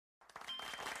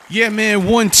Yeah, man.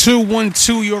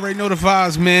 1-2-1-2. You already know the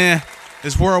vibes, man.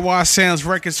 It's Worldwide Sounds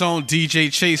Records on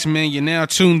DJ Chase, man. You're now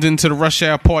tuned into the Rush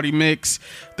Hour Party Mix,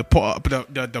 the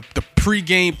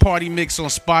pregame party mix on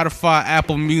Spotify,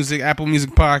 Apple Music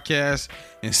Podcast,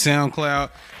 and SoundCloud.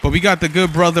 But we got the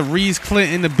good brother Reese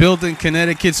Clinton in the building,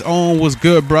 Connecticut's own. What's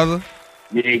good, brother?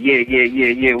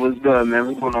 Yeah. What's good, man?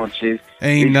 What's going on, Chase?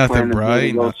 Ain't Reese nothing, Clinton, bro.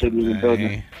 Ain't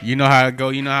nothing. You know how it go.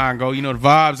 You know how I go. You know the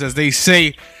vibes, as they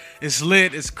say. It's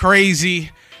lit. It's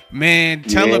crazy. Man,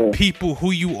 tell the people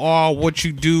who you are, what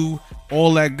you do,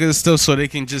 all that good stuff, so they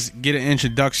can just get an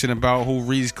introduction about who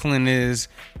Reese Clinton is,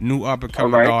 new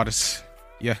up-and-coming artist.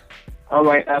 Yeah. All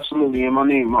right, absolutely. And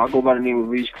I go by the name of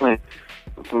Reese Clinton.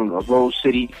 I'm from Rose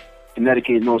City,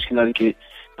 Connecticut, North Connecticut.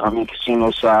 I'm in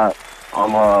Casino Side.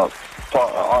 I'm an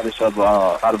artist of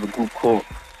out of a group called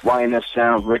YNF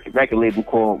Sound, record label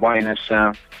called YNF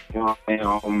Sound. You know,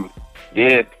 and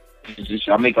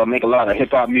I make a lot of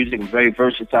hip hop music. I'm very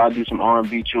versatile. I do some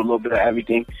R&B too, a little bit of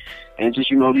everything, and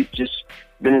just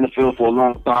been in the field for a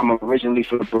long time. I'm originally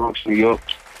from the Bronx, New York,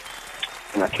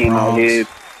 and I came out here.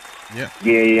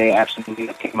 Yeah, absolutely.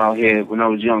 I came out here when I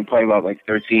was young, probably about like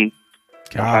 13.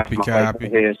 Copy.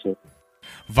 Here, so.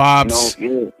 Vibes,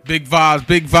 big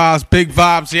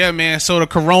vibes. Yeah, man. So the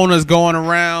corona's going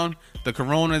around. The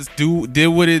corona's did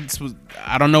what it.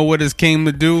 I don't know what it came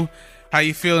to do. How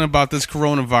you feeling about this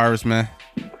coronavirus, man?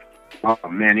 Oh,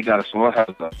 man, it got us all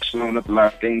slowing up a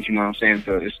lot of things, you know what I'm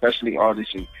saying? Especially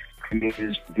artists and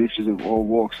creators, producers of all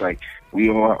walks. Like, we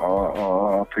all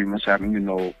are pretty much having,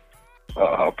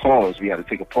 a pause. We got to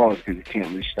take a pause because we can't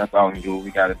really step out and do what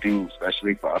we got to do,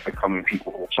 especially for up-and-coming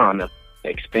people who are trying to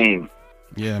expand.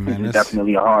 Yeah, man. It's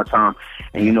definitely a hard time.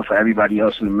 And, for everybody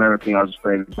else in America, I just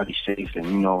pray everybody's safe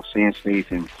and, staying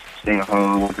safe and staying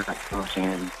home, you know what I'm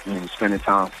saying, and spending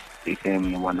time their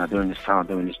family and whatnot during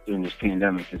this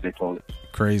pandemic, as they call it.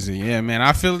 Crazy. Yeah, man.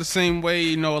 I feel the same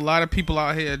way. A lot of people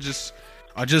out here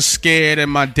are just scared. At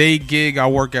my day gig, I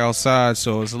work outside,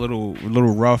 so it's a little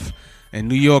rough. And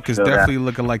New York is definitely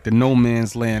looking like the no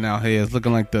man's land out here. It's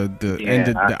looking like the end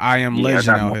of the I Am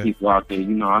Legend out here. People out there, I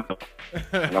know.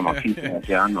 I got my people out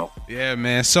there, I know. Yeah,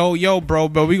 man. So, bro,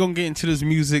 we gonna get into this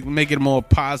music, make it a more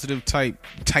positive type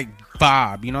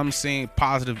vibe. You know what I'm saying?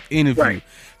 Positive interview. Right.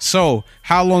 So,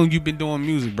 how long you been doing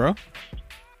music, bro?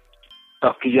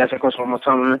 Can you ask that question one more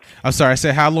time, man? I'm sorry. I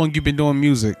said, how long you been doing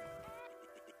music?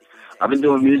 I've been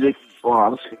doing music for, I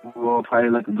would say,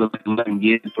 probably like a good 11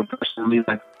 years professionally,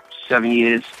 like 7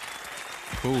 years.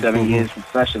 Cool, 7 years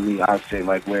professionally, I'd say,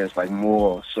 like, where it's like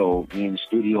more so being in the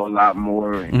studio a lot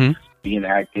more and being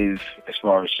active as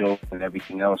far as shows and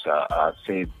everything else. I'd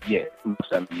say,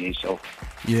 7 years. So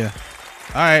yeah.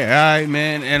 All right,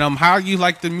 man. And how you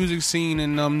like the music scene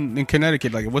in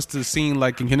Connecticut? Like, what's the scene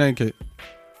like in Connecticut?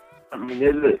 I mean,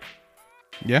 it's good.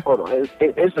 Yeah. Hold on,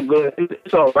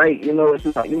 it's all right. It's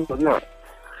not, it's not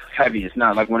heavy. It's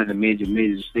not like one of the major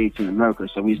states in America,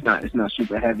 so it's not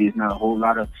super heavy. It's not a whole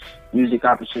lot of music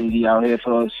opportunity out here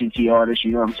for CT artists.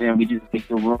 You know what I'm saying? We just take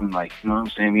the room, like, you know what I'm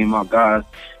saying? Me and my guys,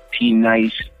 P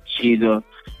Nice, Cheetah,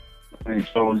 and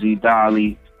Josie,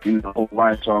 Dolly. The whole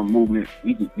White Star movement,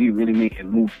 we really make it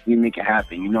move. We make it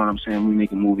happen. You know what I'm saying? We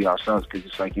make a movie ourselves because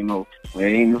it's like, where there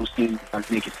ain't no scene, I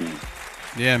make a scene.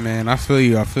 Yeah, man. I feel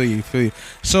you.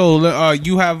 So,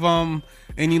 you have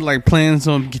any like plans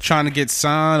on trying to get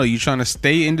signed, or you trying to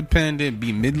stay independent,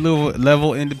 be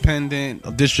mid-level independent,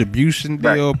 a distribution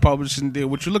deal, publishing deal?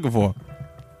 What you looking for?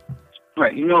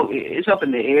 Right. It's up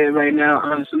in the air right now.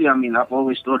 Honestly, I mean, I've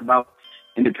always thought about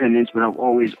independence, but I've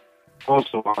always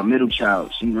also a middle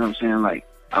child. You know what I'm saying? Like,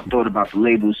 I've thought about the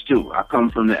labels too. I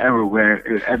come from the era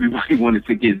where everybody wanted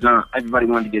to get signed. Everybody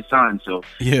wanted to get signed. So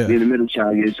being a middle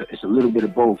child, it's a little bit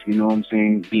of both. You know what I'm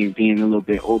saying? Being a little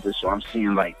bit older, so I'm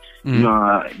seeing like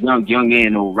young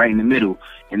and old right in the middle.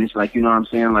 And it's like, you know what I'm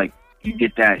saying? Like, you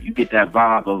get that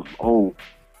vibe of,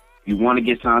 you want to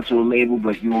get signed to a label,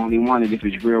 but you only want it if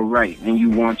it's real right, and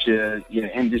you want your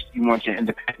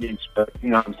independence. But you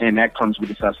know what I'm saying? That comes with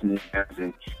the sustenance.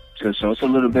 So it's a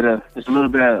little bit of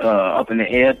up in the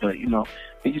air, but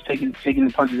we just taking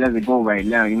the punches as they go right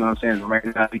now. You know what I'm saying? Right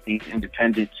now everything's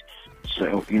independent.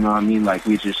 So you know what I mean? Like,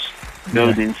 we're just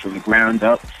building from the ground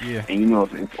up. Yeah. And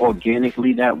if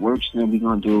organically that works, then we're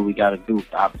gonna do what we gotta do.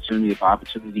 If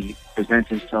opportunity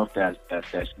presents itself that's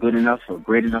good enough or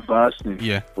great enough for us, then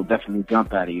we'll definitely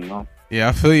jump at it. Yeah,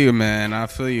 I feel you, man. I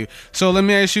feel you. So let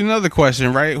me ask you another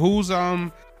question, right? Who's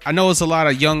I know it's a lot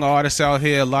of young artists out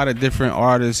here, a lot of different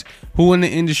artists. Who in the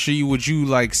industry would you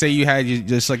like, say you had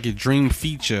just like your dream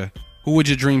feature? Who would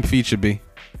your dream feature be?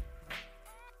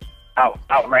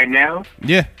 Out right now?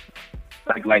 Yeah.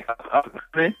 Like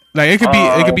Like it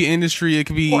could be industry, it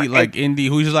could be like indie.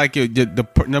 Who's like the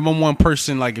number one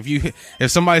person? Like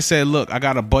if somebody said, "Look, I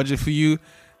got a budget for you.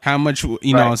 How much? You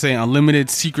know, what I'm saying unlimited,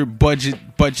 secret budget,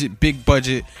 big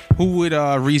budget. Who would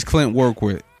Reese Clint work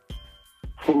with?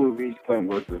 Who would Reese Clint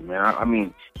work with, man? I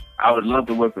mean, I would love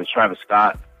to work with Travis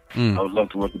Scott. I would love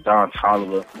to work with Don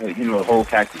Toliver. You know, the whole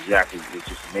Cactus Jack is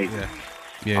just amazing.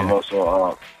 Yeah. I'm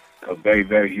also a very,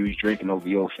 very huge Drake and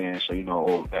OVO fan, so you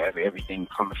know everything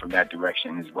coming from that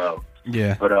direction as well.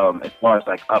 Yeah. But as far as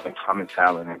like up and coming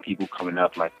talent and people coming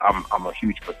up, like I'm a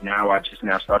huge. But now I just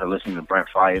started listening to Brent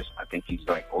Fires. I think he's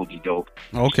like OD dope.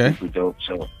 Okay. Super dope.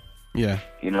 So yeah,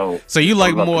 you know. So you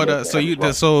like more the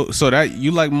so that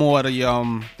you like more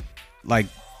the like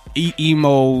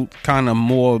emo kind of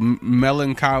more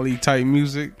melancholy type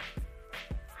music.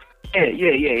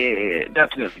 Yeah.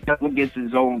 Definitely. That's what gets the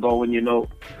zone going, you know.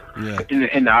 Yeah.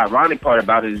 And the ironic part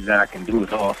about it is that I can do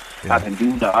it all. Yeah. I can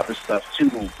do the other stuff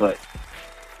too, but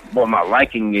what my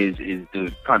liking is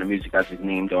the kind of music I just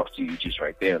named off to you just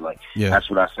right there. Like, that's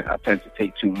what I tend to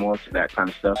take to more to that kind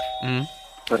of stuff. Mm-hmm.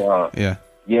 But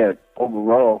yeah.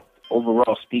 Overall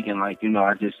speaking, like, you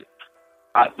know,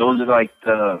 those are like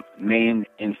the main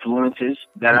influences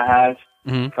that I have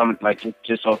coming like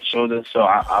just off the shoulder. So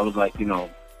I was like, you know,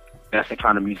 that's the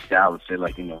kind of music that I would say,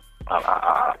 like, you know,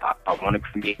 I want to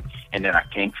create, and then I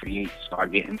can create, so I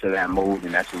get into that mode,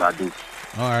 and that's what I do.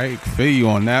 All right, feel you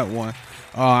on that one.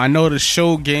 I know the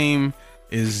show game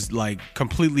is like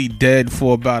completely dead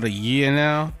for about a year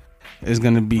now. It's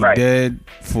gonna be dead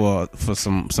for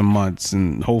some months,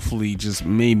 and hopefully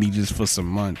maybe just for some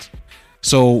months.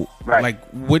 So, like,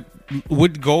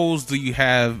 what goals do you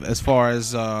have as far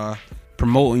as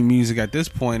promoting music at this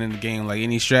point in the game? Like,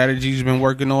 any strategies you've been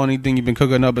working on? Anything you've been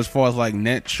cooking up as far as like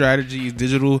net strategies,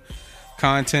 digital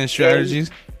content strategies?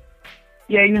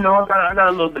 Yeah, you know, I got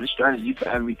a little bit of strategy for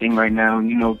everything right now.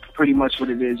 You know, pretty much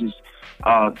what it is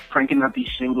cranking out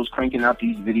these singles, cranking out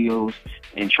these videos,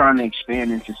 and trying to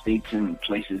expand into states and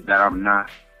places that I'm not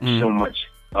so much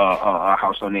a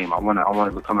household name. I want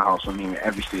to become a household name in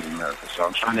every state in America. So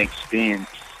I'm trying to expand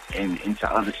into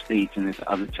other states and into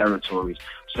other territories,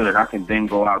 so that I can then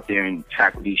go out there and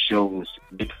tackle these shows,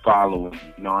 get following,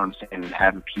 you know what I'm saying, and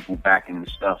having people backing the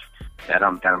stuff that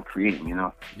I'm creating, you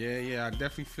know. Yeah, I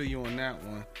definitely feel you on that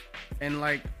one. And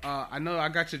like, I know I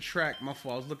got your track. My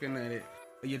fault. I was looking at it.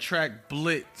 Your track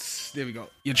Blitz. There we go.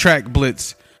 Your track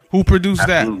Blitz. Who produced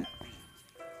that?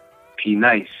 P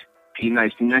Nice. P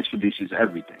Nice produces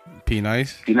everything. P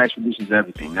Nice produces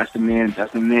everything. That's the man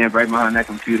right behind that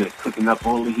computer, cooking up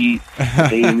all the heat.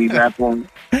 They hear me rap on.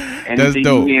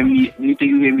 Anything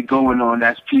you hear me going on,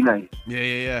 that's P Nice.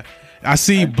 Yeah. I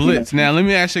see that's Blitz. Now let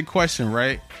me ask you a question,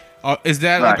 right? Is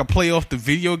that like a play off the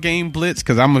video game Blitz?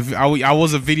 Because I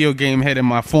was a video game head in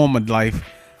my former life.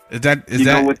 Is that you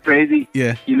know what's crazy?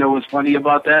 Yeah. You know what's funny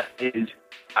about that is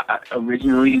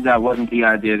originally that wasn't the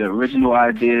idea. The original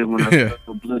idea when I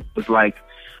started Blitz was like,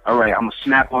 all right, I'm gonna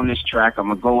snap on this track. I'm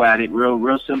gonna go at it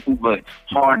real simple, but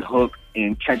hard hook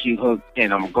and catchy hook,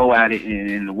 and I'm gonna go at it.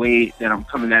 And the way that I'm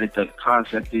coming at it, the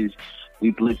concept is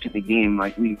we blitz in the game,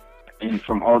 like and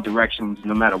from all directions,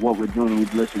 no matter what we're doing, we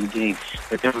blitz in the game.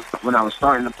 But then when I was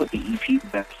starting to put the EP,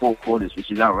 that 4 quarters, which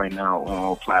is out right now on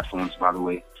all platforms, by the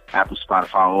way, Apple,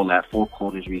 Spotify, all that, 4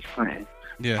 quarters, Reese Clinton.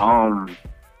 Yeah.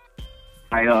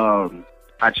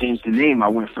 I changed the name. I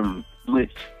went from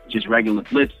Blitz, just regular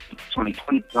Blitz,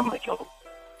 2020. I'm like, yo,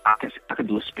 I could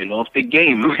do a spin-off the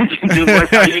game. I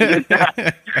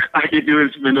could do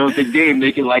a spin-off the game.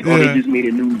 They can like, they just made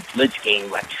a new Blitz game,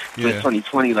 like Blitz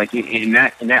 2020, like, and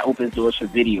that opens doors for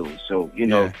videos. So you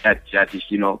know that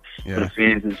just, you know, for the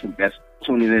fans that's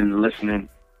tuning in and listening,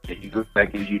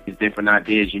 that gives you the different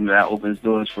ideas. You know, that opens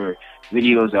doors for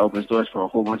videos. That opens doors for a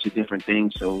whole bunch of different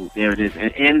things. So there it is.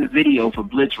 And the video for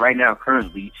Blitz right now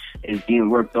currently is being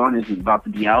worked on. It's about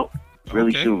to be out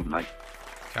really soon. Like,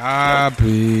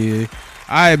 copy. All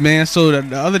right, man. So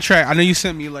the other track, I know you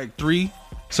sent me like 3.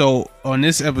 So on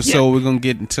this episode, we're gonna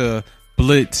get into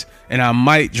Blitz, and I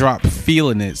might drop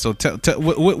Feeling It. So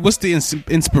what's the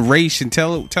inspiration?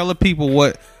 Tell the people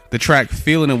what the track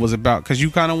Feeling It was about, because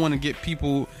you kind of want to get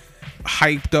people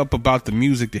hyped up about the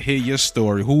music to hear your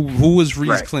story. Who is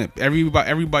Reese Clint?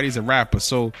 Everybody's a rapper,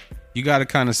 so you got to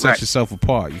kind of set yourself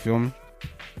apart. You feel me?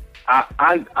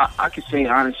 I could say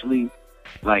honestly,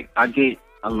 like, I get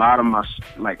a lot of my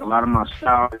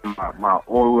style and my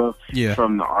aura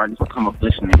from the artists I come up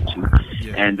listening to,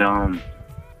 and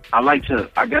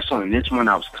I guess on this one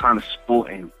I was kind of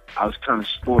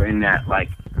sporting that like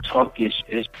talkish,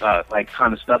 like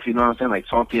kind of stuff. You know what I'm saying? Like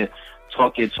talk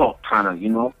talk your talk kind of, you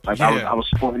know, like I was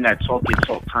supporting that talk your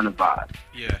talk kind of vibe.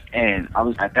 Yeah. And I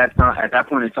was at that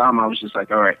point in time, I was just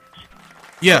like, all right.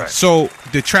 Yeah. All right. So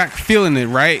the track "Feeling It,"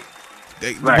 right?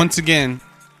 Right. Once again,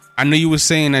 I know you were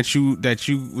saying that you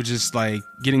were just like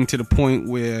getting to the point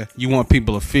where you want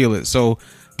people to feel it. So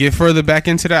get further back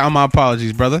into that. My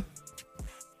apologies, brother.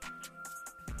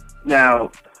 Now,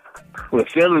 with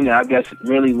Feeling It, I guess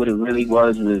really what it really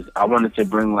was I wanted to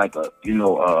bring like a, you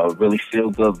know, a really feel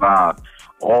good vibe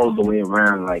all the way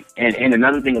around. Like, and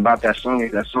another thing about that song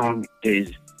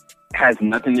is has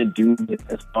nothing to do with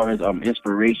as far as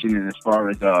inspiration and as far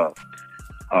as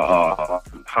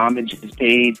homage is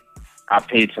paid. I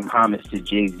paid some homage to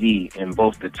Jay-Z in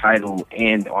both the title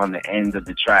and on the end of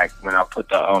the track. When I put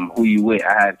the Who You With,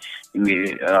 I had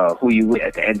Who You With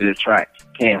at the end of the track.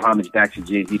 Paying homage back to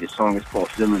Jay-Z. The song is called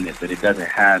Feeling It, but it doesn't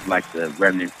have like the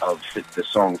remnant of the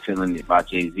song Feeling It by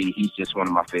Jay-Z. He's just one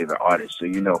of my favorite artists. So,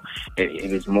 you know, it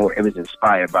was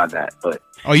inspired by that. But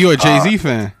oh, you're a Jay-Z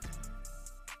fan?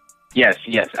 Yes,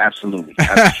 absolutely.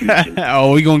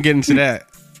 Oh, we gonna get into that.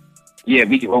 Yeah,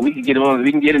 we can get on.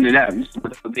 We can get into that.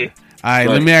 All right,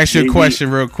 let me ask you a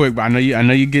question real quick. But I know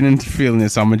you get into Feeling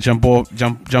This, so I'm gonna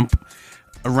jump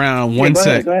around one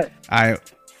sec. Go ahead. All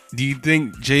right, do you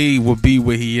think Jay would be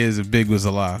where he is if Big was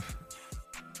alive?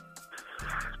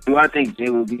 Do I think Jay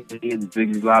would be where he is if Big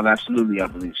was alive? Absolutely, I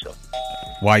believe so.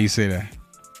 Why you say that?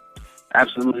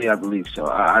 Absolutely, I believe so.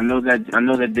 I know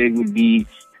that Big would be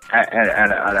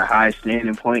at a high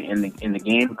standing point in the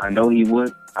game. I know he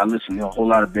would. I listen to a whole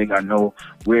lot of Big. I know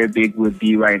where Big would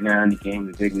be right now in the game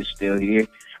if Big was still here.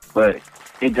 But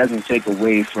it doesn't take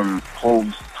away from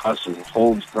Hov's hustle,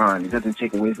 Hov's grind. It doesn't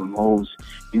take away from Hov's,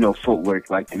 you know, footwork.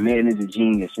 Like, the man is a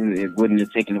genius, and it wouldn't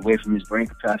have taken away from his brain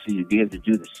capacity to be able to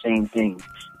do the same thing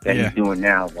that he's doing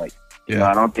now. Like, you know,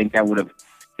 I don't think that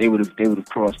they would have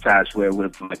crossed paths where it would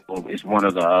have been like, oh, it's one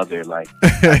or the other. Like,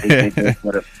 I think they both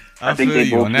would have. I think they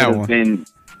both would have been.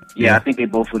 Yeah, I think they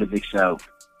both would have excelled.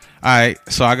 All right,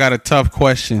 so I got a tough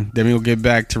question. Then we'll get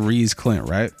back to Reeves Clint,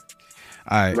 right?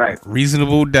 All right. Right.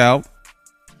 Reasonable Doubt,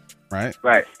 right?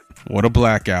 Right. What a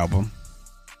Black album.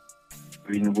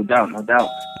 Reasonable Doubt, no doubt.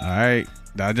 All right.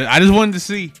 I just wanted to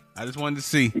see.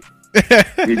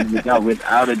 Reasonable Doubt,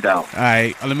 without a doubt. All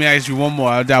right. Let me ask you one more.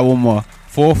 I'll doubt one more.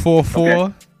 444,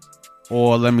 okay.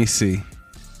 Or let me see.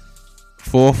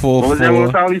 444. What was that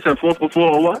one time? You said 444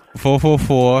 or what?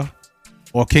 444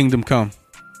 or Kingdom Come.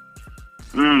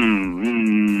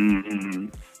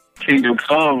 Kingdom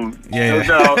Come. Yeah.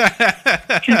 No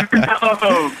doubt. Kingdom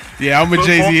Come. Yeah, I'm a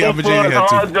Jay-Z head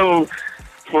too.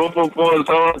 444 is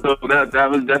hard though. That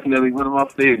was definitely one of my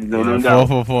favorites. No doubt.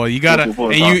 444. You gotta,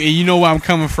 and you know where I'm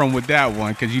coming from with that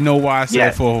one, because you know why I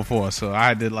said 444. So I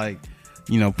had to, like,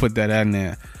 you know, put that in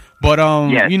there. But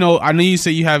you know, I know you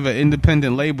say you have an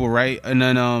independent label, right? And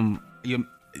then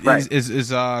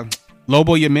is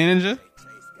Lobo your manager?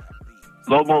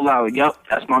 Lobo Lowry, yep,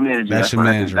 that's my manager. That's your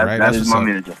manager, right? That is my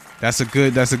manager. That's a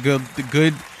good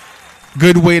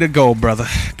way to go, brother.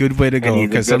 Good way to go,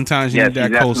 because sometimes you need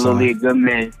that cosign. He's absolutely a good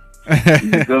man.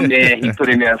 He's a good man. He put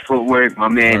in that footwork, my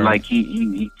man. Right. Like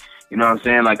he you know what I'm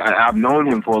saying? Like I've known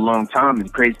him for a long time, and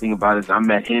the crazy thing about it is I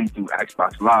met him through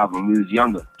Xbox Live when we was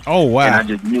younger. Oh wow! And I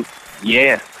just knew,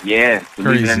 yeah.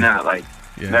 Believe it or not, like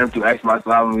met him through Xbox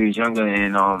Live when we was younger,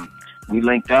 and we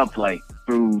linked up like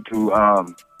through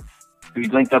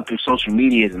social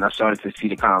medias, and I started to see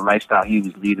the kind of lifestyle he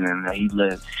was leading and that he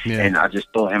lived. Yeah. And I just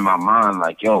thought in my mind,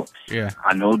 like, yo,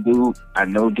 I know dude. I've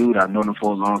known him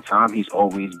for a long time. He's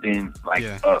always been like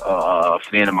a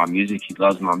fan of my music. He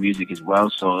loves my music as well.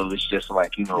 So it was just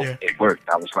like, you know, it worked.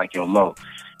 I was like, yo, Lo,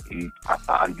 you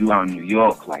out in New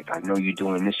York. Like, I know you're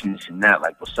doing this and this and that.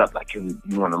 Like, what's up? Like, you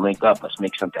want to link up? Let's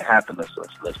make something happen.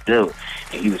 Let's build.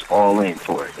 And he was all in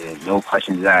for it. And no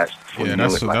questions asked. Yeah,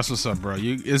 that's what's up, bro.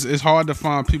 It's hard to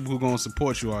find people who gonna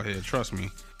support you out here. Trust me.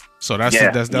 So that's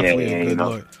definitely a good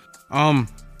look.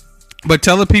 But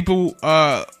tell the people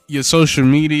your social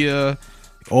media,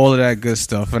 all of that good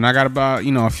stuff. And I got about,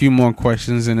 you know, a few more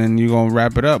questions, and then you're gonna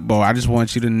wrap it up. But I just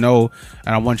want you to know,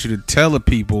 and I want you to tell the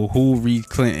people who Reeves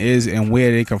Clint is and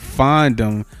where they can find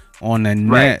them on the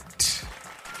net.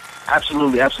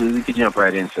 Absolutely. We could jump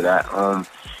right into that.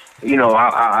 You know,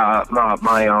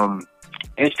 my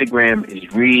Instagram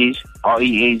is Reeves,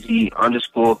 REAZ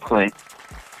 _Clint.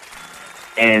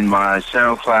 And my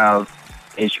SoundCloud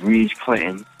is Reeves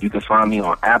Clinton. You can find me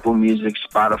on Apple Music,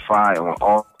 Spotify, on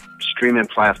all streaming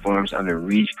platforms under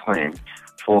Reeves Clinton.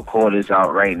 4 quarters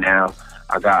out right now.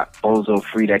 I got Bozo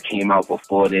Free that came out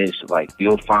before this. Like,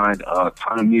 you'll find a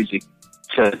ton of music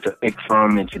to pick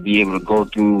from and to be able to go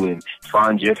through and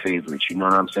find your favorites. You know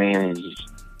what I'm saying? And just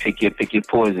pick your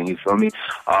poison. You feel me?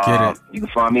 Get it. You can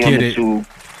find me on YouTube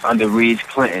under Reeds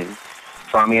Clinton.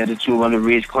 Find me on YouTube under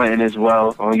Reeds Clinton as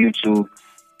well on YouTube,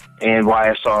 and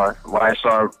YSR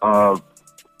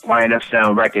YNF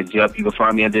Sound Records. Yup, you can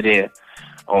find me under there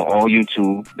on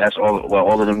YouTube. That's all. Well,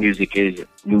 all of the music is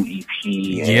new EP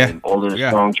and all of the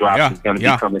song drops is gonna be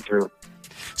coming through.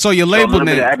 So your label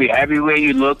name, everywhere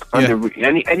you look,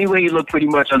 anywhere you look, pretty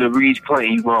much under Reeds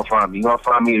Clinton, you gonna find me. You gonna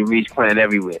find me at Reeds Clinton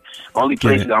everywhere. Only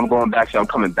places I'm going back to, I'm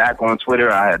coming back on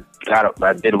Twitter. I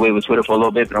did away with Twitter for a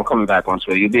little bit, but I'm coming back on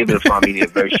Twitter. You'll be able to find me there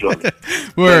very shortly.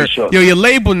 Very shortly. Yo, your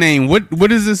label name, what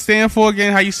does it stand for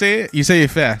again? How you say it? You say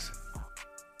it fast.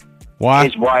 Why?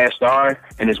 It's YSR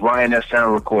and it's YNF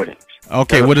Sound Recordings.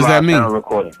 Okay, what does that mean? Sound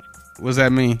Recording. What does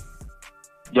that mean?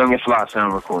 Young and Fly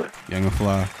Sound Recording. Young and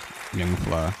Fly. Young and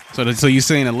Fly. So you're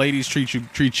saying the ladies treat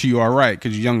you all right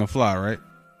because you're young and fly, right?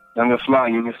 Young and fly,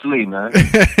 young and flee, man.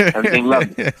 Everything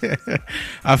lovely.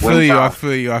 I feel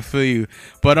you.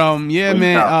 But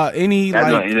any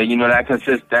that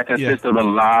consists of a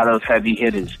lot of heavy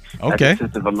hitters. Okay. That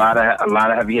consists of a lot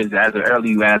of heavy hitters. As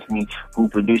earlier you asked me who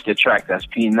produced the track. That's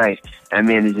P Nice. That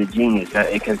man is a genius.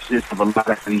 It consists of a lot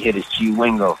of heavy hitters. G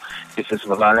Wingo. It consists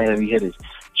of a lot of heavy hitters.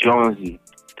 Jonesy,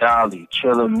 Dolly,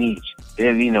 Trilla Meach.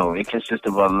 It consists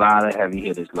of a lot of heavy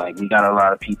hitters. Like, we got a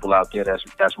lot of people out there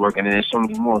that's working, and there's so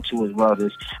many more too as well.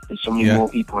 There's so many more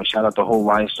people, and shout out the whole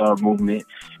YSR movement.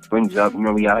 Brings up,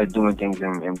 we out here doing things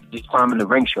and just climbing the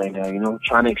ranks right now,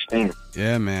 trying to expand.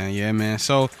 Yeah, man.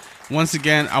 So, once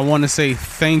again, I want to say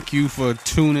thank you for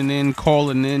tuning in,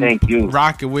 calling in, thank you,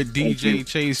 rocking with DJ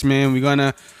Chase, man.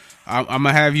 I'm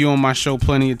gonna have you on my show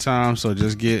plenty of times, so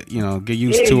just get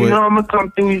used to it. I'm gonna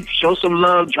come through, show some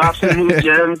love, drop some new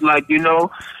gems, like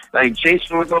Chase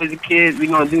with all the kids. We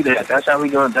gonna do that. That's how we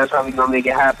gonna make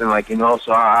it happen.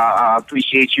 So I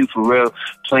appreciate you for real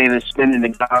playing and spinning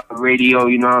the radio.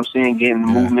 You know what I'm saying, getting the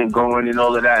movement going and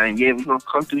all of that. And we gonna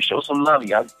come through, show some love.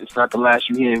 It's not the last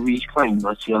you hear in Reeds Clinton. You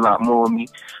gonna see a lot more of me.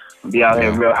 Be out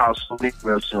here real house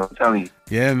real soon, I'm telling you.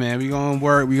 Yeah, man, we gonna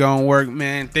work,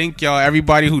 man. Thank y'all,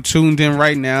 everybody who tuned in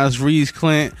right now. It's Reeds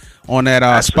Clint on that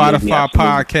Spotify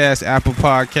podcast, Apple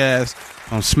Podcast,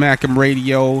 on Smack 'em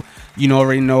Radio. You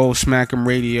already know Smack 'em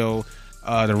Radio,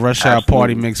 the Rush Hour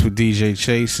Party Mix with DJ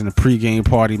Chase, and the pregame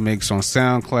party mix on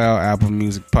SoundCloud, Apple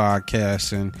Music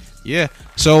Podcasts, and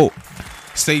so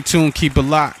stay tuned, keep it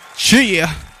locked. Cheer.